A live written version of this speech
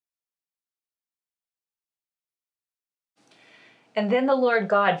And then the Lord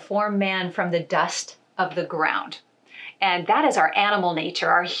God formed man from the dust of the ground. And that is our animal nature,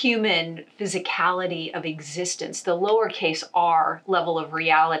 our human physicality of existence, the lowercase r level of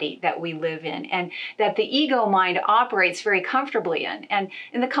reality that we live in, and that the ego mind operates very comfortably in. And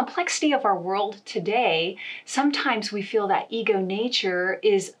in the complexity of our world today, sometimes we feel that ego nature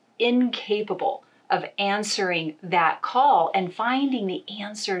is incapable of answering that call and finding the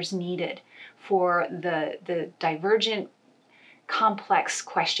answers needed for the divergent, complex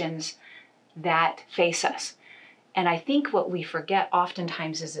questions that face us. And I think what we forget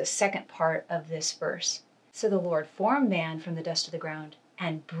oftentimes is the second part of this verse. So the Lord formed man from the dust of the ground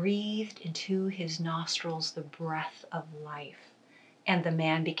and breathed into his nostrils the breath of life, and the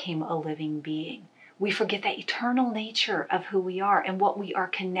man became a living being. We forget the eternal nature of who we are and what we are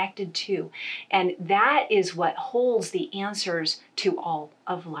connected to. And that is what holds the answers to all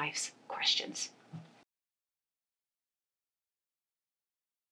of life's questions.